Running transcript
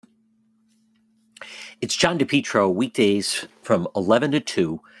It's John DePietro, weekdays from 11 to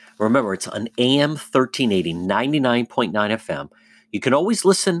 2. Remember, it's on AM 1380, 99.9 FM. You can always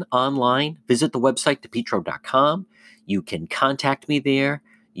listen online. Visit the website, depetro.com. You can contact me there.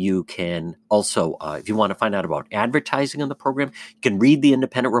 You can also, if you want to find out about advertising on the program, you can read the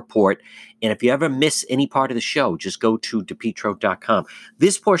independent report. And if you ever miss any part of the show, just go to depetro.com.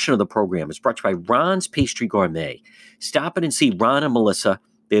 This portion of the program is brought to you by Ron's Pastry Gourmet. Stop in and see Ron and Melissa.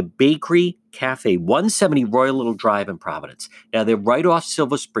 Their bakery, cafe, 170 Royal Little Drive in Providence. Now, they're right off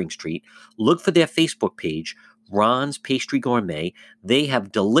Silver Spring Street. Look for their Facebook page, Ron's Pastry Gourmet. They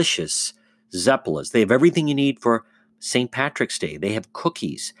have delicious Zeppelas. They have everything you need for St. Patrick's Day. They have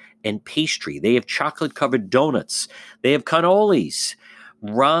cookies and pastry. They have chocolate-covered donuts. They have cannolis.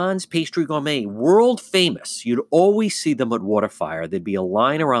 Ron's Pastry Gourmet, world famous. You'd always see them at Waterfire. There'd be a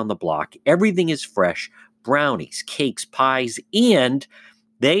line around the block. Everything is fresh. Brownies, cakes, pies, and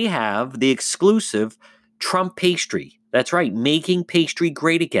they have the exclusive Trump pastry. That's right, making pastry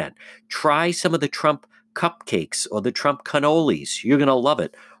great again. Try some of the Trump cupcakes or the Trump cannolis. You're going to love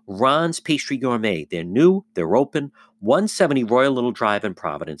it. Ron's Pastry Gourmet. They're new. They're open. 170 Royal Little Drive in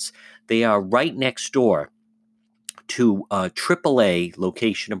Providence. They are right next door to AAA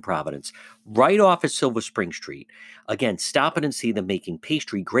location in Providence, right off of Silver Spring Street. Again, stop in and see them making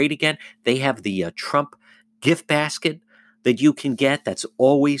pastry great again. They have the Trump gift basket that you can get. That's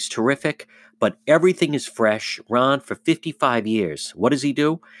always terrific, but everything is fresh. Ron, for 55 years, what does he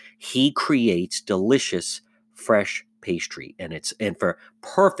do? He creates delicious, fresh pastry, and for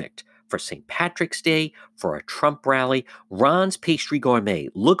perfect for St. Patrick's Day, for a Trump rally. Ron's Pastry Gourmet.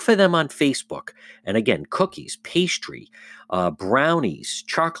 Look for them on Facebook. And again, cookies, pastry, brownies,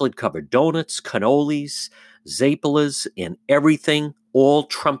 chocolate-covered donuts, cannolis, Zeppelas, and everything, all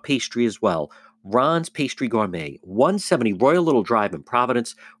Trump pastry as well. Ron's Pastry Gourmet, 170 Royal Little Drive in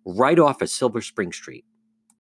Providence, right off of Silver Spring Street.